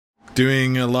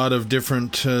doing a lot of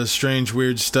different strange,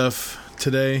 weird stuff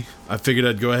today. I figured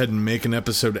I'd go ahead and make an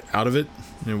episode out of it.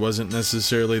 It wasn't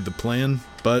necessarily the plan,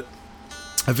 but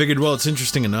I figured, well, it's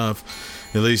interesting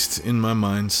enough, at least in my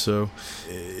mind, so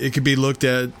it could be looked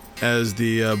at as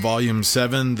the Volume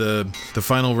 7, the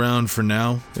final round for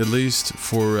now, at least,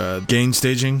 for gain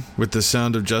staging with the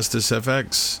Sound of Justice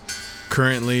FX.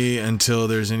 Currently, until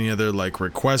there's any other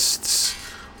requests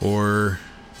or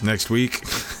next week.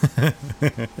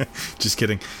 Just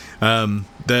kidding.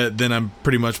 Then I'm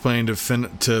pretty much planning to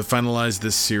finalize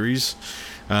this series,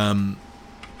 and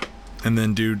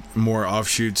then do more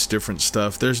offshoots, different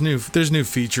stuff. There's new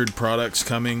featured products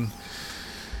coming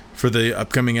for the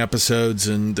upcoming episodes,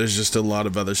 and there's just a lot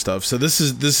of other stuff. So this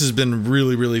has been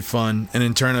really, really fun, and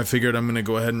in turn I figured I'm going to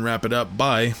go ahead and wrap it up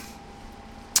by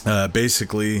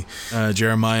basically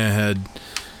Jeremiah had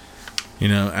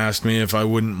asked me if I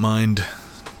wouldn't mind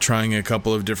trying a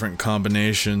couple of different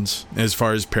combinations as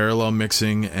far as parallel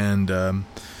mixing and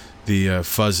the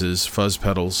fuzz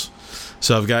pedals.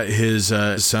 So I've got his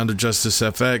Sound of Justice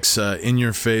FX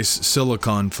in-your-face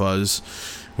silicon fuzz,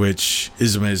 which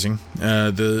is amazing.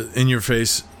 The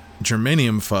in-your-face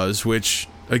germanium fuzz, which,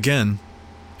 again,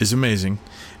 is amazing.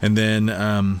 And then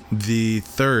the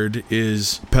third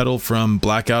is pedal from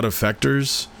Blackout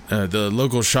Effectors. The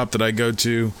local shop that I go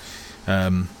to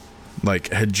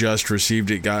had just received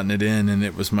it, gotten it in, and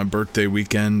it was my birthday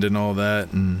weekend and all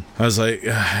that. And I was like,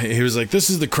 he was like,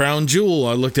 this is the crown jewel.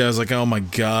 I looked at it, I was like, oh my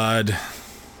God,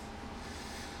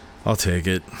 I'll take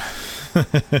it.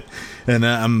 And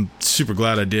I'm super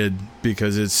glad I did,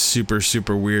 because it's super,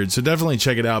 super weird. So definitely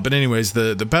check it out. But anyways,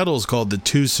 the pedal is called the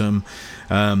Twosome,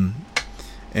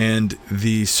 and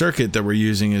the circuit that we're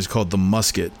using is called the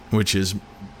Musket, which is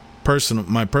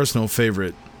my personal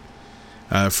favorite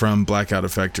from Blackout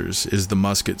Effectors, is the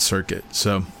Musket circuit.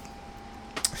 So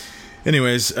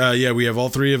anyways, we have all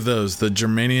three of those: the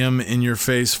germanium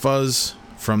in-your-face fuzz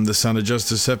from the Sound of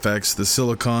Justice FX, the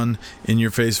silicon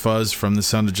in-your-face fuzz from the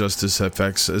Sound of Justice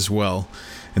FX as well,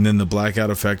 and then the Blackout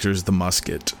Effectors, the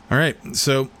Musket. All right,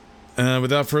 so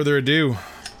without further ado,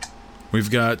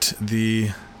 we've got the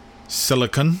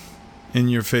silicon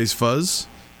in-your-face fuzz.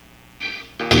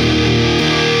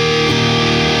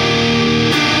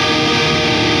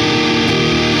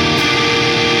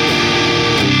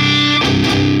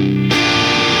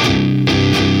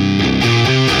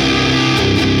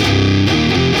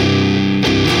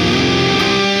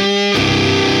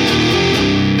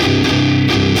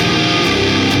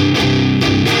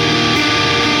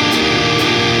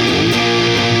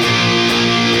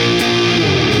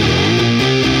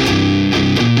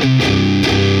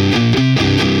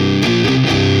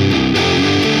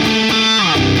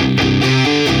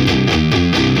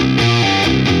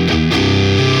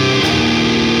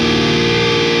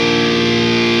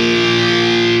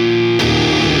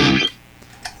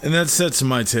 And that's set to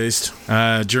my taste.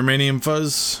 Germanium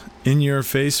fuzz,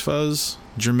 in-your-face fuzz,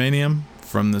 germanium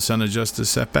from the Sound of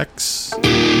Justice FX.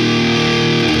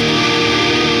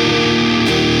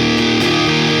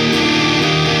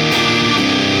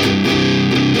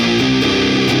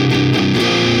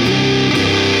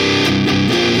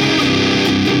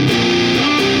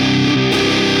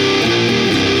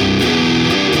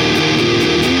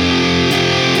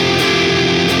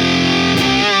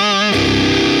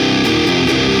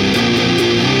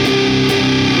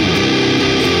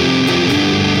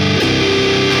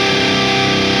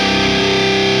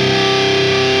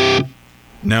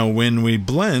 Now, when we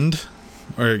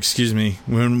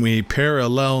when we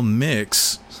parallel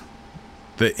mix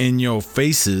the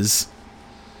in-your-faces,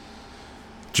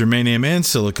 germanium and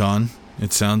silicon,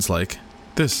 it sounds like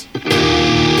this.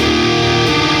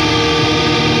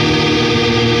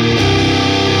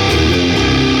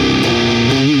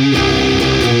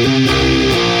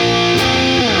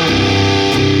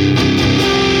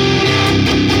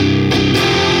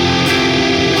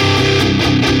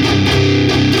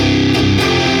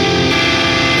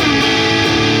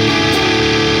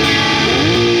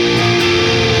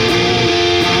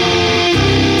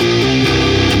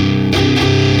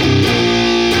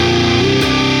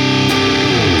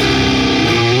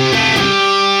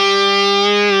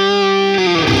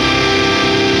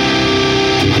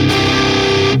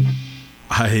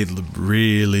 I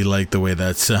really like the way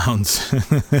that sounds.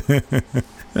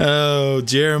 Oh,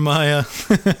 Jeremiah,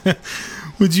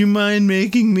 would you mind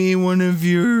making me one of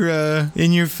your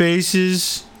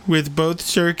in-your-faces with both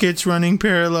circuits running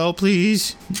parallel,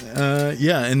 please?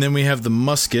 And then we have the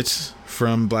Musket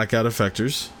from Blackout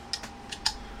Effectors.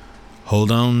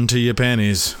 Hold on to your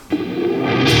panties.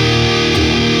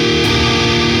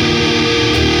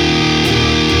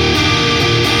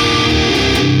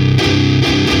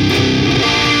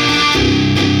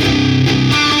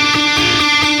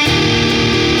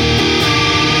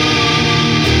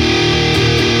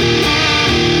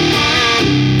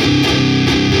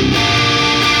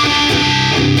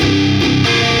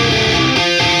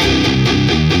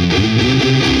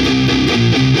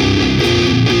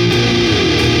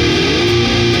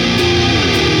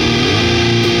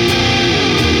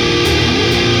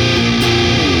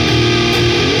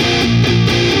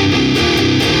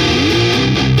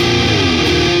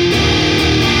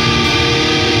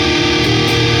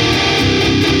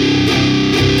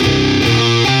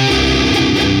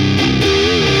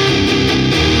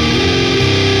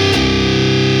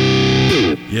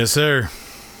 Yes, sir.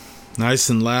 Nice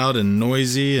and loud and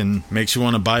noisy and makes you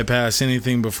want to bypass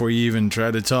anything before you even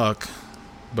try to talk.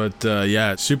 But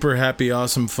yeah, super happy,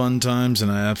 awesome, fun times,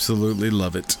 and I absolutely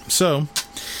love it. So,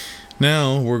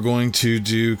 now we're going to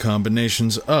do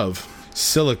combinations of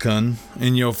Silicon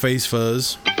In Your Face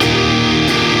Fuzz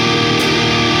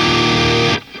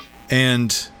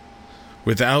and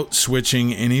without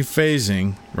switching any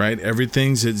phasing, right?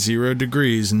 Everything's at 0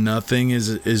 degrees. Nothing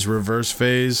is reverse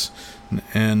phase.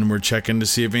 And we're checking to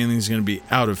see if anything's going to be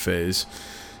out of phase.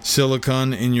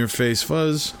 Silicon In Your Face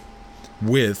Fuzz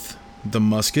with the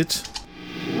musket.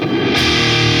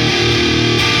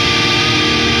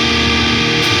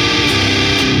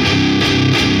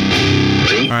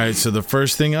 Alright, so the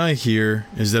first thing I hear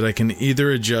is that I can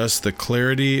either adjust the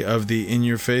clarity of the In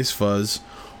Your Face Fuzz,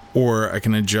 or I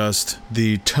can adjust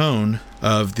the tone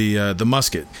of the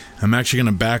musket. I'm actually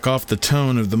going to back off the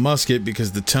tone of the musket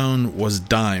because the tone was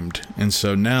dimed. And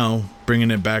so now,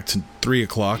 bringing it back to 3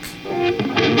 o'clock.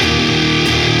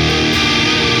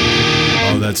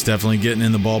 Oh, that's definitely getting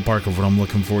in the ballpark of what I'm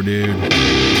looking for, dude.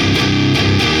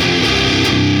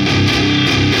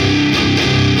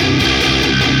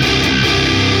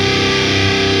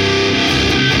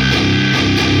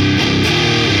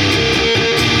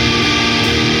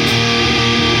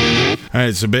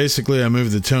 Alright, so basically I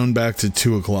moved the tone back to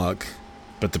 2 o'clock.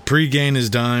 But the pre-gain is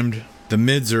dimed, the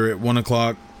mids are at 1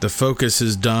 o'clock, the focus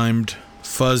is dimed,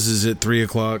 fuzz is at 3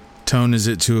 o'clock, tone is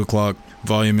at 2 o'clock,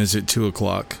 volume is at 2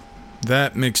 o'clock.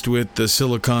 That mixed with the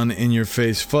Silicon In Your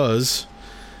Face Fuzz.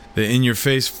 The In Your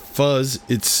Face Fuzz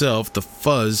itself, the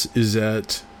fuzz is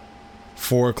at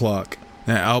 4 o'clock.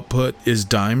 The output is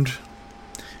dimed,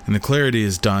 and the clarity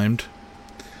is dimed.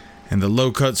 And the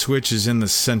low cut switch is in the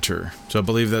center. So I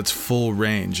believe that's full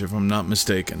range, if I'm not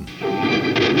mistaken.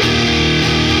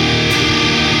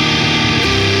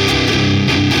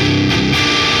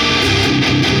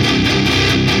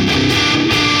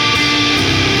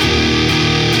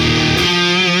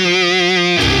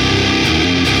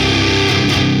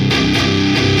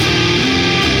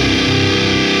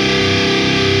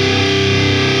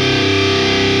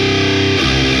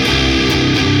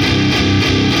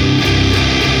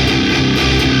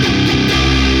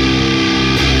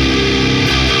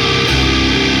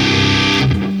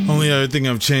 Thing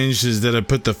I've changed is that I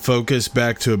put the focus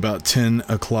back to about 10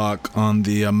 o'clock on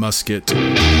the musket, so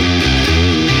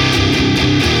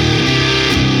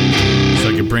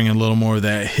I could bring a little more of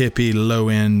that hippie low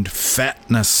end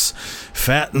fatness,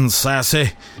 fat and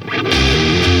sassy.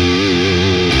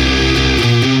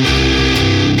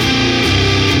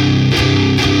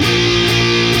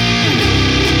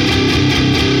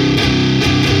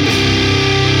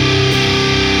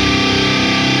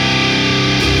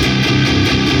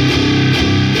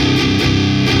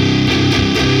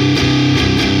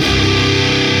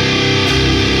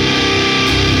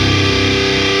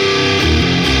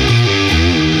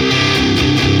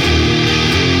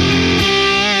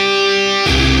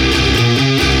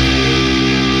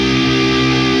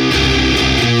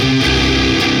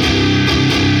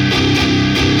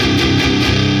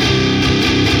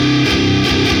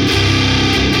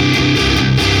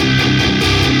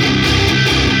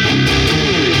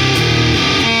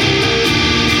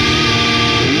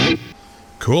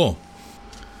 Cool.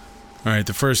 All right,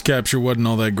 the first capture wasn't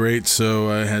all that great, so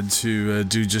I had to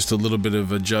do just a little bit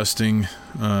of adjusting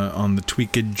on the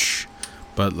tweakage,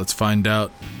 but let's find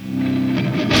out.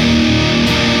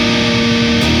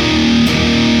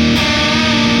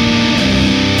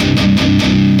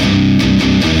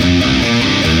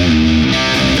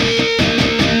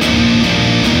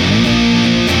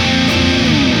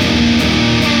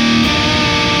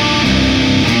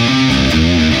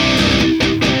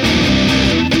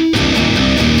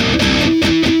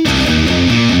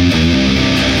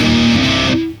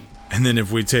 And then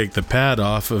if we take the pad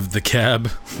off of the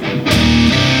cab,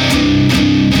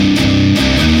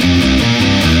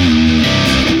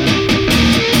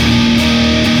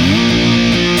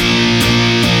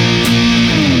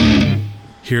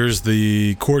 here's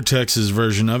the Cortex's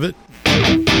version of it.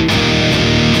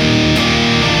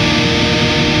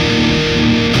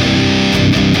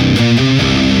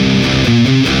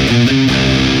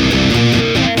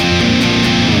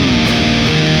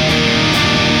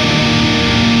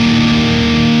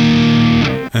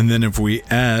 And then if we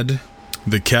add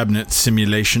the cabinet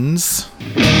simulations,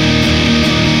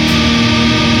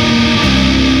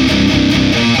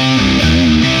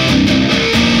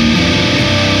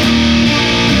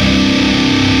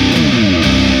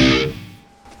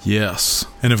 yes,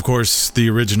 and of course the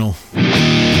original.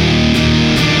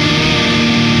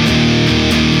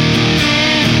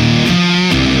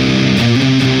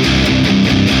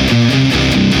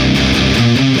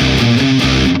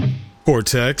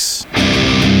 Cortex.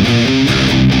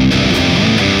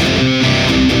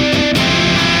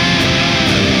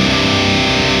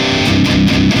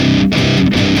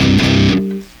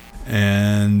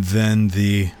 And then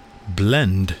the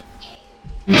blend.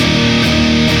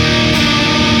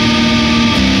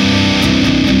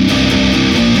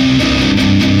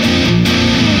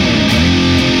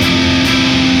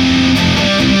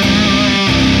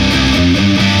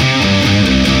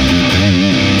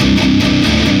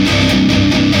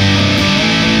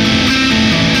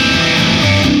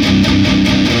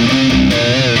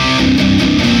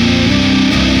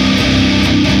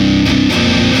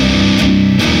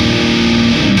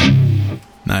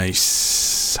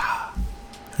 Nice.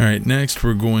 All right, next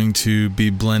we're going to be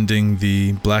blending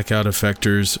the Blackout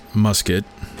Effectors Musket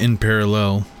in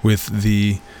parallel with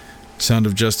the Sound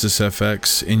of Justice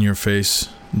FX In Your Face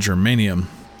Germanium.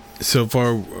 So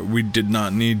far, we did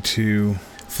not need to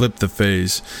flip the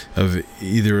phase of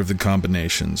either of the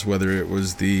combinations, whether it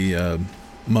was the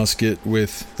musket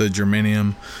with the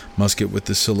germanium, musket with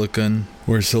the silicon,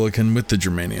 or silicon with the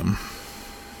germanium.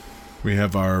 We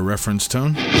have our reference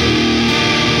tone.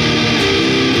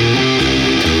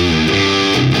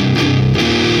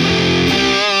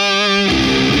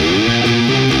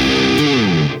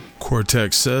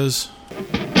 Cortex says,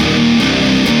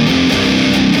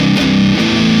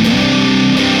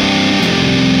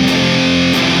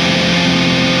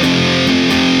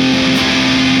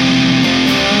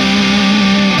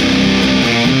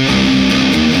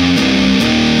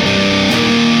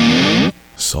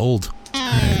 sold.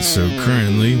 Alright, so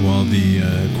currently, while the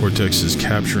Cortex is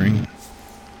capturing,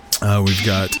 we've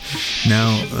got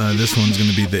now this one's going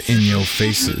to be the In Your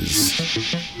Faces,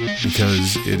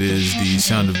 because it is the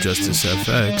Sound of Justice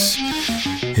FX,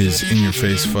 his In Your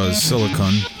Face Fuzz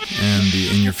Silicon, and the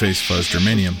In Your Face Fuzz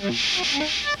Germanium.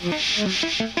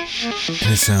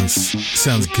 And it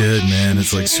sounds good, man.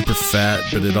 It's like super fat,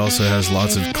 but it also has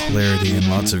lots of clarity and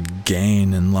lots of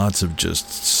gain and lots of just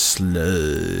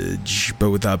sludge, but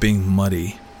without being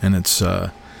muddy. And it's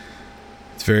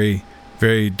very,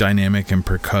 very dynamic and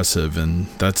percussive, and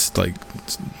that's like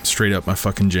straight up my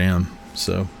fucking jam.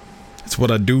 So it's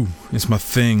what I do. It's my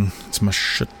thing. It's my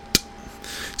shit.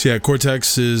 So yeah,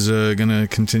 Cortex is gonna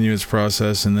continue its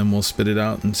process, and then we'll spit it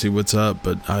out and see what's up.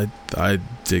 But I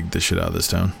dig the shit out of this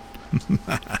tone.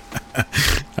 All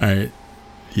right,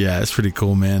 yeah, it's pretty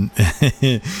cool, man.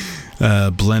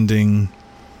 Blending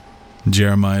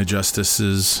Jeremiah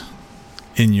Justice's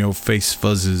In Your Face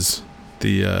Fuzzes,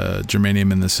 the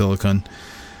germanium and the silicon.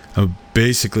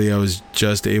 Basically, I was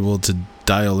just able to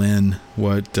dial in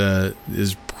what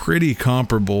is pretty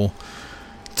comparable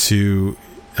to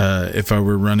if I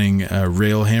were running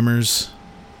rail hammers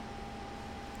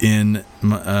in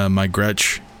my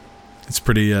Gretsch. It's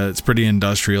pretty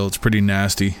industrial. It's pretty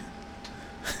nasty.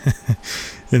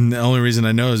 And the only reason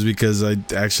I know is because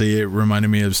it reminded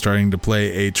me of starting to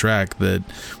play a track that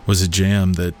was a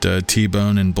jam that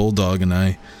T-Bone and Bulldog and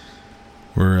I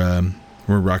were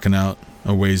rocking out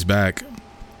a ways back.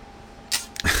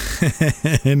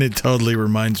 And it totally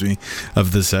reminds me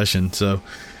of the session. So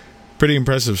pretty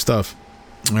impressive stuff.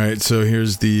 All right, so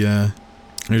here's the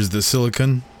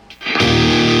silicon.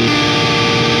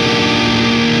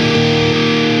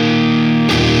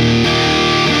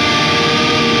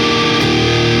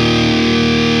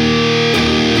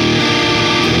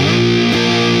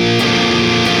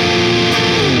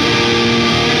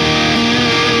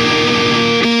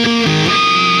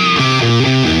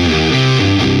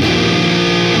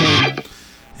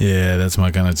 Yeah, that's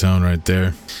my kind of tone right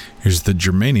there. Here's the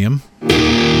germanium.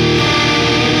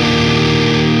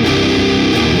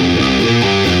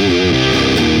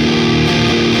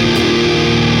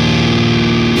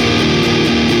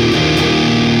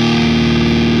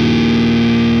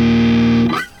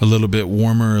 A little bit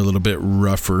warmer, a little bit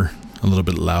rougher, a little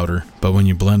bit louder. But when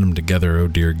you blend them together, oh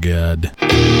dear God.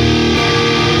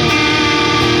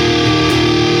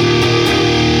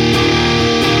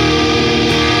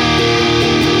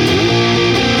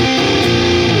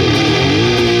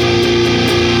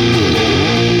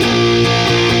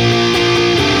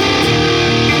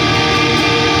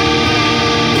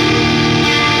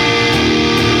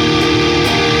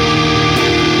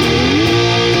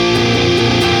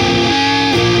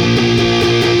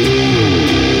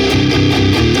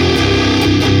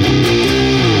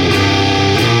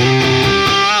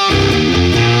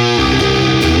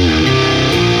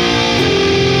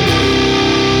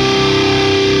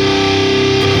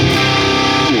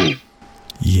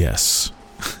 Yes.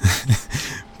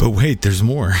 But wait, there's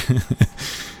more.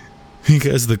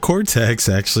 Because the Cortex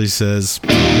actually says...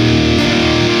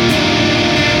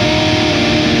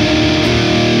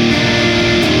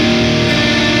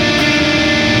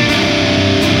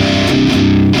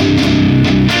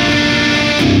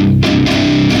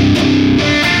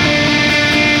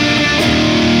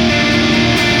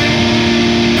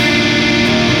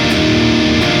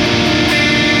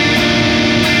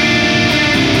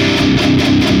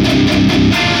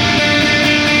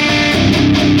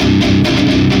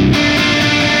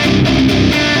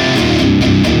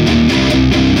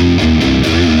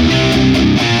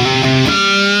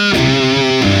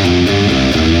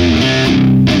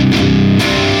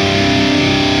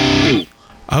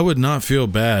 not feel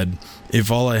bad if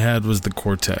all I had was the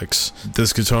Cortex,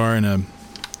 this guitar, and a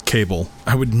cable.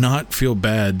 I would not feel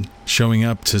bad showing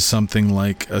up to something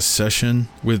like a session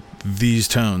with these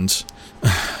tones.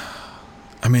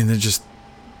 I mean,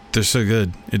 they're so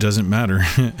good. It doesn't matter.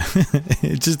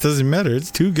 It just doesn't matter.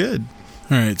 It's too good.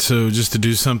 All right, so just to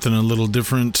do something a little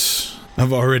different,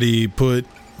 I've already put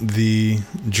the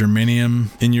germanium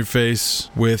in your face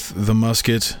with the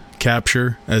musket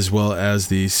capture, as well as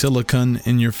the silicon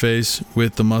in your face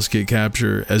with the musket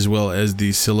capture, as well as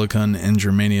the silicon and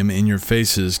germanium in your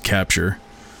faces capture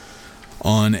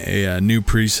on a new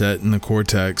preset in the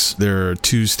Cortex. There are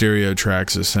 2 stereo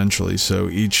tracks essentially, so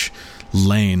each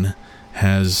lane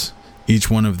has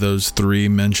each one of those 3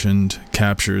 mentioned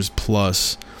captures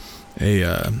plus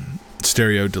a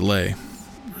stereo delay.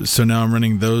 So now I'm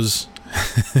running those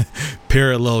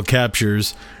parallel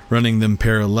captures, running them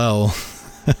parallel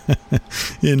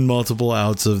in multiple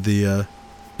outs of the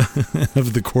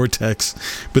of the Cortex.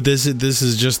 But this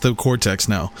is just the Cortex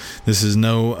now. This is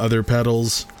no other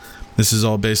pedals. This is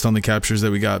all based on the captures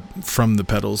that we got from the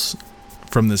pedals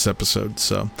from this episode.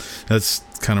 So that's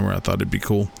kind of where I thought it'd be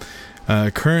cool.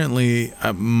 Currently,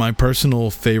 my personal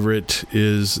favorite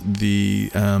is the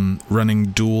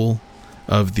running dual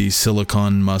of the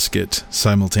silicon musket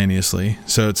simultaneously.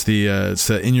 So it's the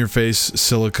in-your-face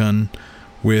silicon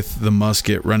with the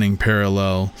musket running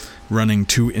parallel, running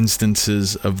 2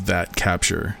 instances of that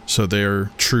capture. So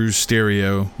they're true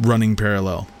stereo running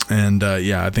parallel. And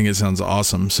I think it sounds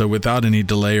awesome. So without any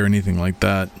delay or anything like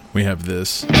that, we have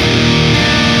this.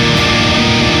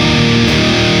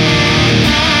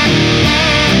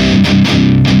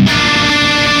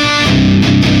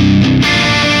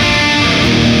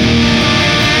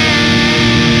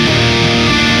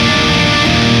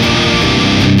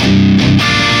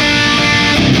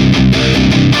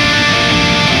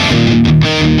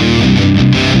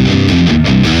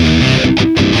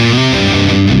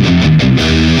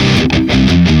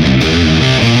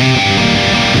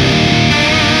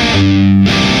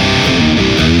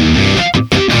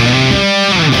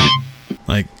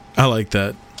 I like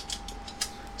that,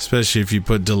 especially if you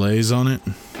put delays on it.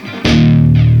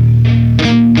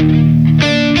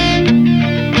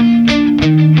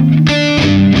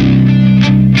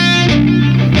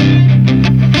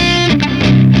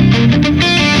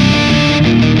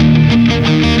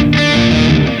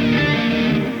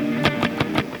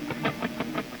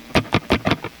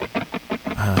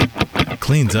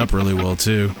 Cleans up really well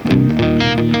too.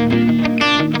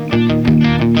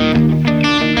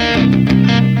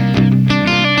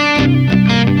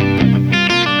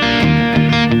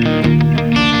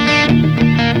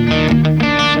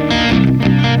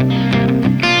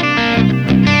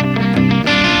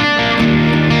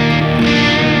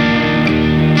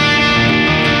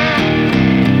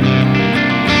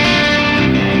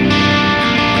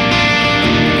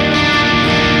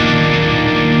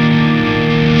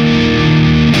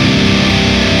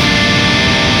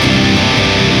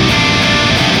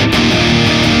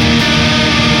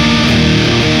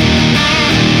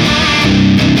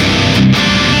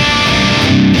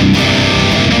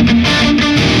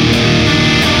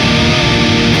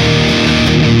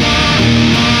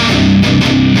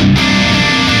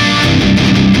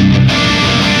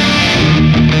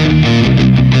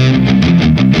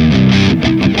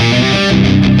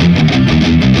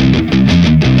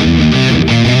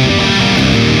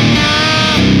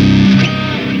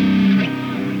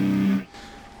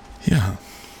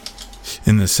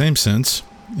 In the same sense,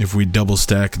 if we double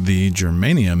stack the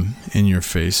germanium in your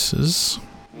faces,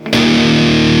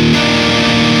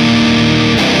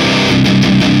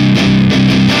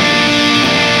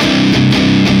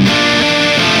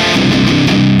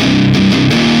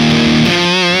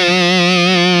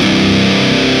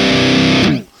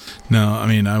 now, I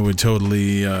mean, I would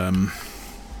totally,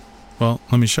 well,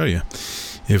 let me show you.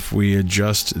 If we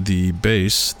adjust the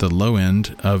bass, the low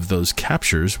end of those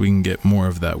captures, we can get more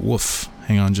of that woof.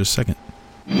 Hang on just a second.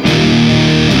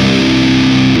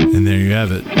 And there you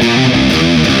have it.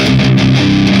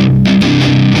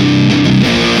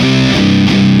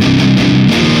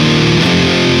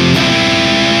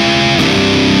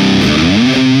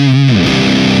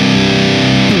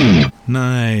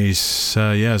 Nice.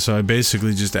 So I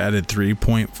basically just added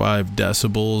 3.5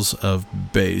 decibels of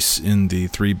bass in the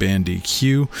 3-band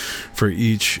EQ for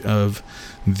each of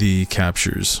the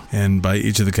captures. And by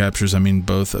each of the captures, I mean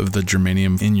both of the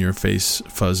germanium in-your-face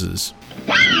fuzzes.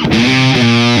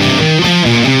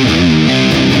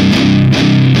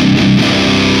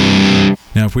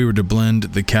 Now, if we were to blend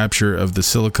the capture of the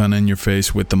silicon in your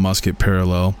face with the musket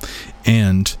parallel,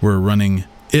 and we're running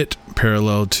it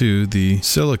parallel to the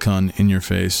silicon in your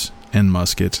face, and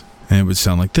musket, and it would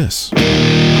sound like this.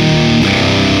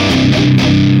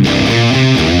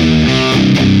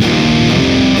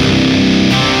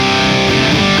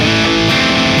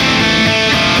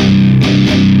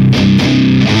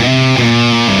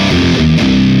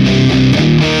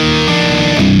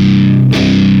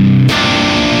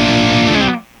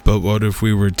 But what if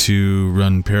we were to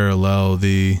run parallel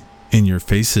the in your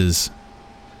faces?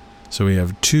 So we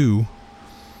have 2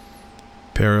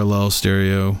 parallel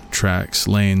stereo tracks,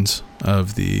 lanes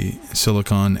of the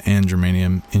silicon and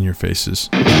germanium in your faces.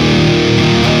 I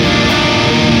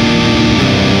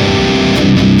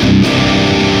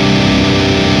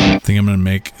think I'm going to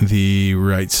make the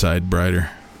right side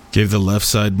brighter. Gave the left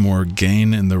side more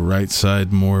gain and the right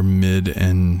side more mid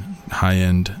and high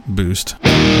end boost.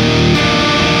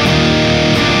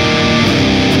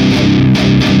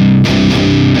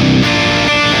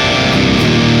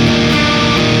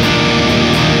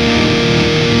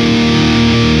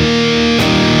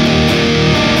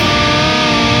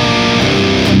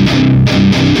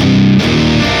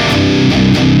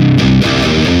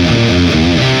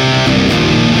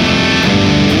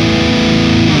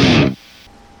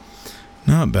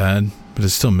 Not bad, but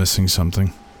it's still missing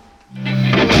something.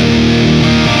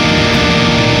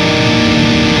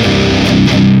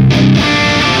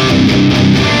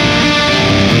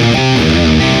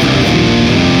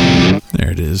 There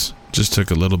it is. Just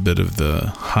took a little bit of the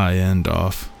high end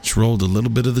off. Just rolled a little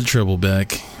bit of the treble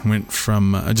back. Went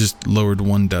from, I just lowered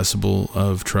 1 decibel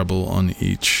of treble on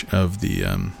each of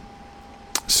the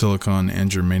silicon and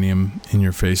germanium in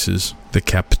your faces. The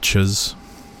captchas.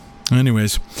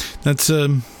 Anyways, that's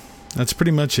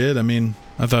pretty much it. I mean,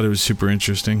 I thought it was super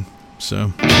interesting.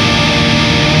 So.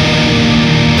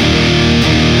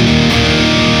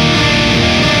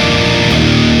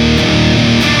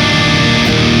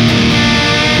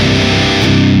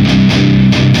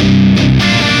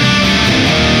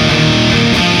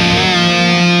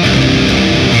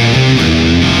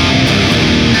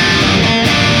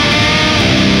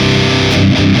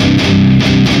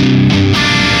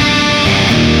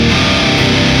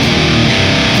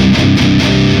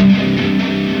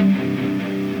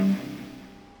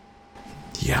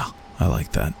 Yeah, I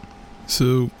like that.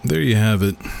 So there you have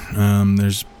it.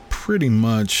 There's pretty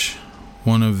much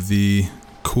one of the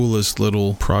coolest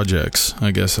little projects, I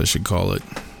guess I should call it,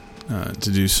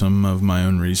 to do some of my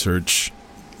own research.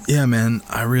 Yeah, man,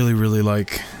 I really, really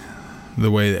like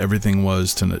the way everything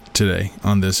was today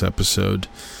on this episode.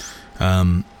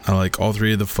 I like all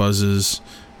 3 of the fuzzes.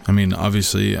 I mean,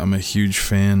 obviously, I'm a huge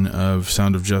fan of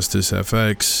Sound of Justice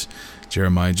FX.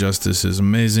 Jeremiah Justice is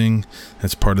amazing.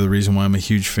 That's part of the reason why I'm a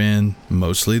huge fan.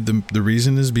 Mostly the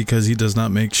reason is because he does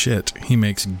not make shit. He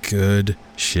makes good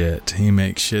shit. He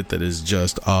makes shit that is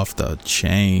just off the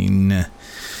chain.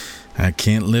 I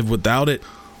can't live without it.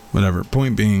 Whatever.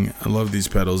 Point being, I love these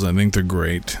pedals. I think they're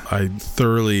great. I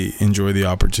thoroughly enjoy the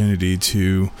opportunity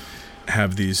to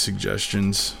have these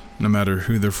suggestions, no matter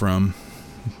who they're from.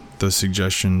 The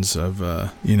suggestions of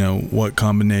what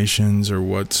combinations or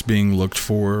what's being looked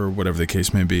for or whatever the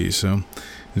case may be. So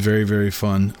very, very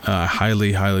fun.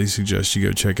 Highly suggest you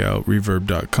go check out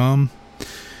reverb.com,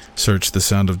 search the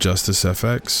Sound of Justice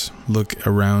FX, look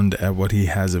around at what he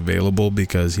has available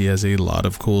because he has a lot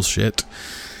of cool shit.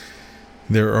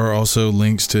 There are also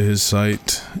links to his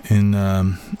site in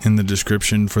the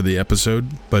description for the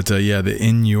episode. But the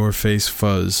In Your Face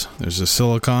Fuzz. There's a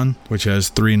silicon, which has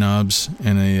 3 knobs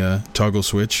and a toggle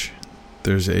switch.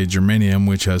 There's a germanium,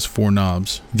 which has 4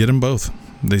 knobs. Get them both.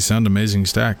 They sound amazing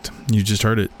stacked. You just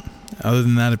heard it. Other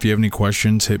than that, if you have any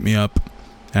questions, hit me up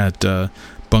at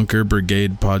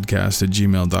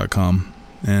bunkerbrigadepodcast@gmail.com.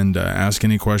 And ask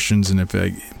any questions, and if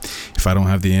I don't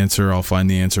have the answer, I'll find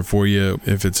the answer for you.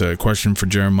 If it's a question for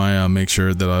Jeremiah, I'll make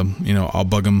sure that I'll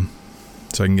bug him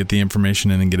so I can get the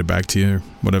information and then get it back to you, or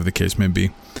whatever the case may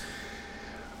be.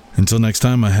 Until next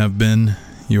time, I have been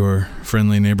your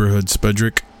friendly neighborhood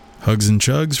Spudrick. Hugs and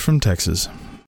chugs from Texas.